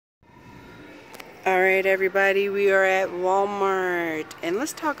Alright everybody, we are at Walmart and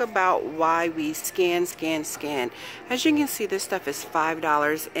let's talk about why we scan. As you can see, this stuff is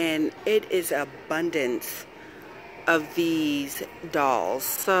 $5 and it is abundance of these dolls.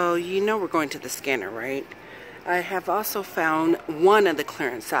 So you know we're going to the scanner, right? I have also found one of the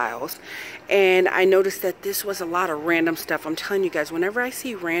clearance aisles and I noticed that this was a lot of random stuff. I'm telling you guys, whenever I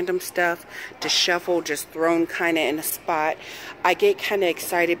see random stuff to shuffle, just thrown kind of in a spot, I get kind of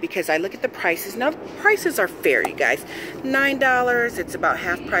excited because I look at the prices. Now, the prices are fair, you guys. $9, it's about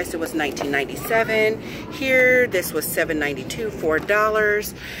half price. It was $19.97. Here, this was $7.92,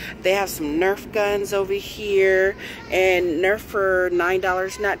 $4. They have some Nerf guns over here, and Nerf for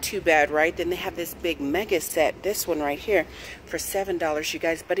 $9, not too bad, right? Then they have this big mega set, this one right here, for $7, you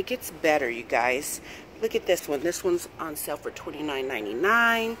guys. But it gets better, you guys. Look at this one. This one's on sale for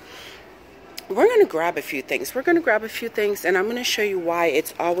 $29.99. We're going to grab a few things. And I'm going to show you why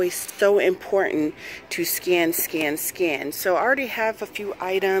it's always so important to scan. So I already have a few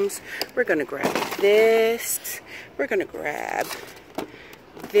items. We're going to grab this. We're going to grab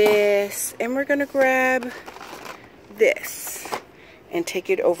this. And we're going to grab this and take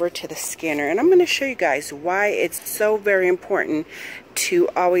it over to the scanner. And I'm going to show you guys why it's so very important to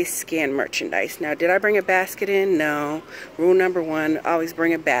always scan merchandise. Now, did I bring a basket in? No. Rule number one, always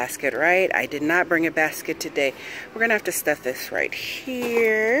bring a basket, right? I did not bring a basket today. We're going to have to stuff this right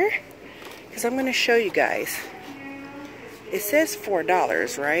here because I'm going to show you guys. It says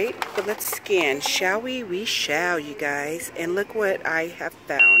 $4, right? But let's scan, shall we? We shall, you guys. And look what I have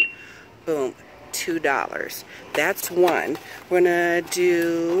found. Boom. $2. That's one. We're gonna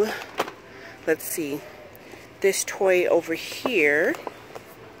do, let's see, this toy over here.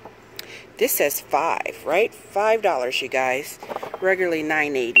 This says $5, right? $5, you guys. Regularly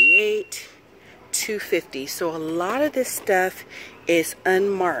 $9.88, $2.50. So a lot of this stuff is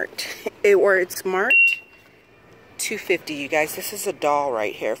unmarked, or it's marked $2.50, you guys. This is a doll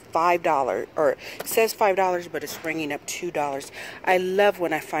right here, $5, or it says $5, but it's ringing up $2. I love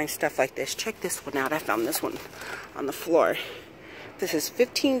when I find stuff like this. Check this one out. I found this one on the floor. This is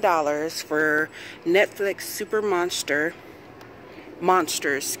 $15 for Netflix Super Monster,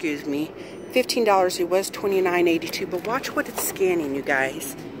 excuse me. $15. It was $29.82, but watch what it's scanning, you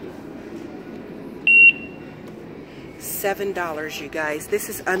guys. $7, you guys. This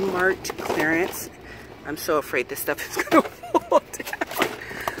is unmarked clearance. I'm so afraid this stuff is going to fall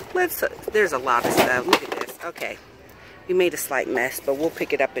down. There's a lot of stuff. Look at this. Okay. We made a slight mess, but we'll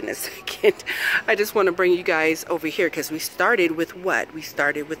pick it up in a second. I just want to bring you guys over here because we started with what? We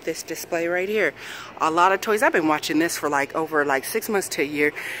started with this display right here. A lot of toys. I've been watching this for over 6 months to a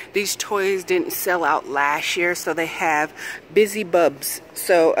year. These toys didn't sell out last year, so they have busy bubs.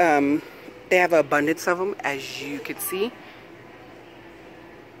 So they have an abundance of them, as you can see.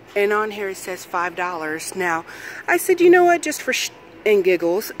 And on here it says $5. Now, I said, you know what, just for and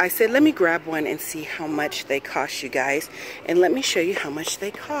giggles, I said, let me grab one and see how much they cost, you guys. And let me show you how much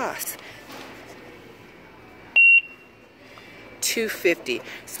they cost. $2.50.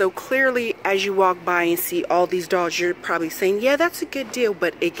 So clearly, as you walk by and see all these dolls, you're probably saying, yeah, that's a good deal,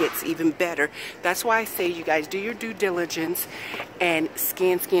 but it gets even better. That's why I say, you guys, do your due diligence and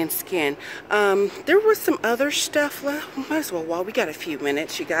scan. There was some other stuff left. Might as well, while we got a few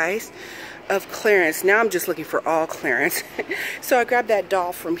minutes, you guys, of clearance. Now I'm just looking for all clearance. So I grabbed that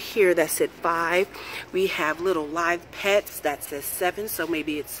doll from here that said $5. We have little live pets that says $7, so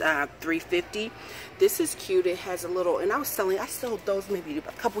maybe it's $3.50. This is cute. It has a little, and I sold those maybe a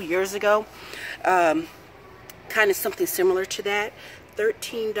couple years ago. Kind of something similar to that.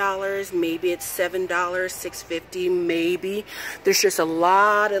 $13, maybe it's $7, $6.50, maybe. There's just a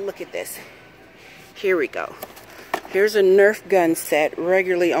lot of, look at this. Here we go. Here's a Nerf gun set,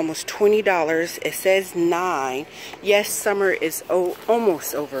 regularly almost $20. It says $9. Yes, summer is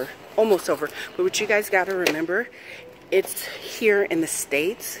almost over. But what you guys got to remember, it's here in the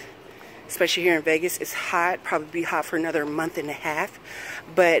States, especially here in Vegas. It's hot, probably be hot for another month and a half.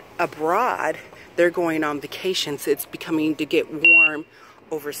 But abroad, they're going on vacations. It's becoming to get warm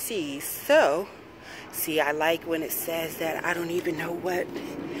overseas. So, see, I like when it says that. I don't even know what.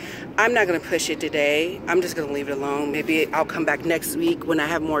 I'm not going to push it today. I'm just going to leave it alone. Maybe I'll come back next week when I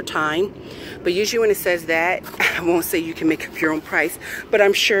have more time. But usually when it says that, I won't say you can make up your own price. But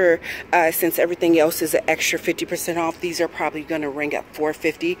I'm sure since everything else is an extra 50% off, these are probably going to ring up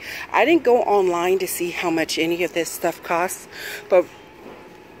 $4.50. I didn't go online to see how much any of this stuff costs. But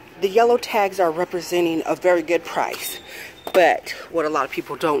the yellow tags are representing a very good price. But what a lot of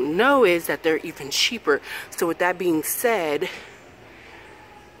people don't know is that they're even cheaper. So with that being said,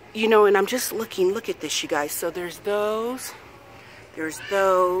 you know, and I'm just looking, look at this, you guys. So there's those,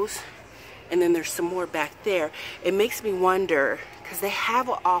 and then there's some more back there. It makes me wonder, because they have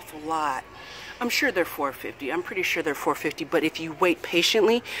an awful lot. I'm sure they're $4.50. I'm pretty sure they're $4.50. But if you wait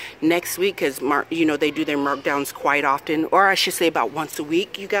patiently, next week, because you know they do their markdowns quite often, or I should say about once a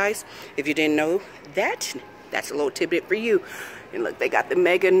week, you guys. If you didn't know that, that's a little tidbit for you. And look, they got the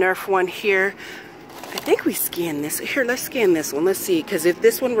Mega Nerf one here. I think we scanned this. Here, let's scan this one. Let's see, because if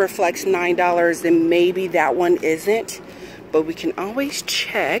this one reflects $9, then maybe that one isn't. But we can always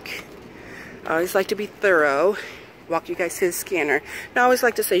check. I always like to be thorough. Walk you guys to the scanner. Now, I always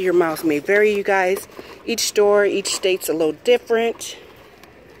like to say your miles may vary, you guys. Each store, each state's a little different.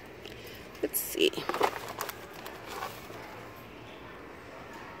 Let's see.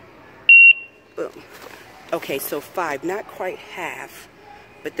 Boom. Okay, so 5, not quite half,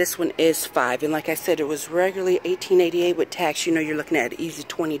 but this one is 5. And like I said, it was regularly $18.88 with tax. You know, you're looking at easy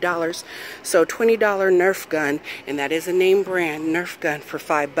 $20. So $20 Nerf gun, and that is a name brand Nerf gun for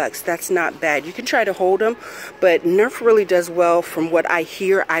 $5. That's not bad. You can try to hold them, but Nerf really does well from what I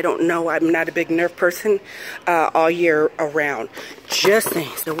hear. I don't know. I'm not a big Nerf person all year around. Just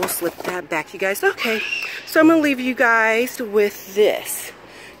saying. So we'll slip that back, you guys. Okay, so I'm going to leave you guys with this.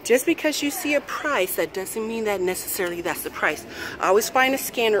 Just because you see a price, that doesn't mean that necessarily that's the price. Always find a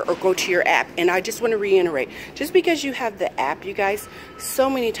scanner or go to your app. And I just want to reiterate, just because you have the app, you guys, so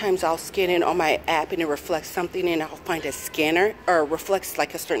many times I'll scan in on my app and it reflects something, and I'll find a scanner or reflects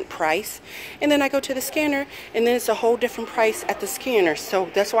like a certain price. And then I go to the scanner and then it's a whole different price at the scanner. So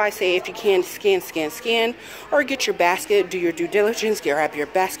that's why I say if you can, scan, scan, scan, or get your basket, do your due diligence, grab your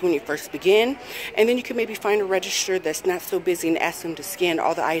basket when you first begin. And then you can maybe find a register that's not so busy and ask them to scan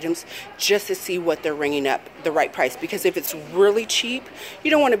all the items just to see what they're ringing up the right price. Because if it's really cheap, you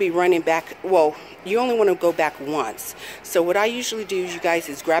don't want to be running back. Well, you only want to go back once. So what I usually do, you guys,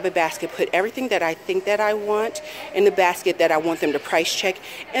 is grab a basket, put everything that I think that I want in the basket that I want them to price check,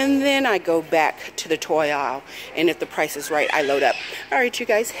 and then I go back to the toy aisle, and if the price is right, I load up. All right, you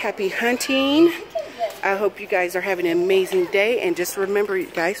guys, happy hunting. I hope you guys are having an amazing day, and just remember,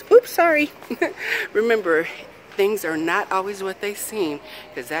 you guys, oops, sorry. Remember, things are not always what they seem,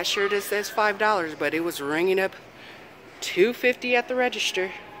 because that sure just says $5, but it was ringing up $2.50 at the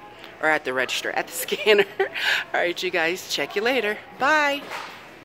register. Or at the register, at the scanner. All right, you guys, check you later. Bye.